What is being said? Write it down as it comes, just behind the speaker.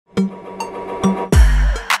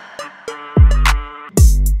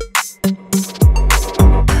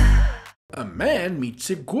meets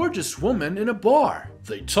a gorgeous woman in a bar.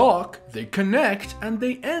 They talk, they connect, and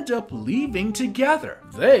they end up leaving together.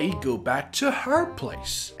 They go back to her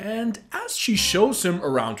place. And as she shows him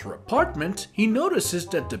around her apartment, he notices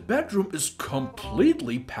that the bedroom is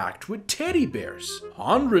completely packed with teddy bears.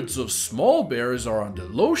 Hundreds of small bears are on the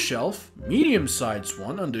low shelf, medium-sized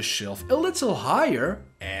one on the shelf a little higher,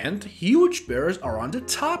 and huge bears are on the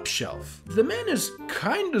top shelf. The man is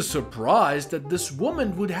kinda surprised that this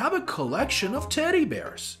woman would have a collection of teddy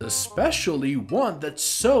bears, especially one that's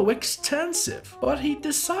so extensive. But he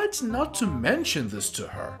decides not to mention this to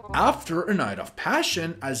her. After a night of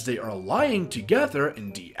passion, as they are lying together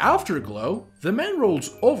in the afterglow, the man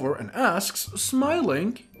rolls over and asks,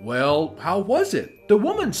 smiling, "Well, how was it?" The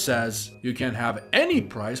woman says, "You can have any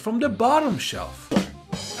prize from the bottom shelf."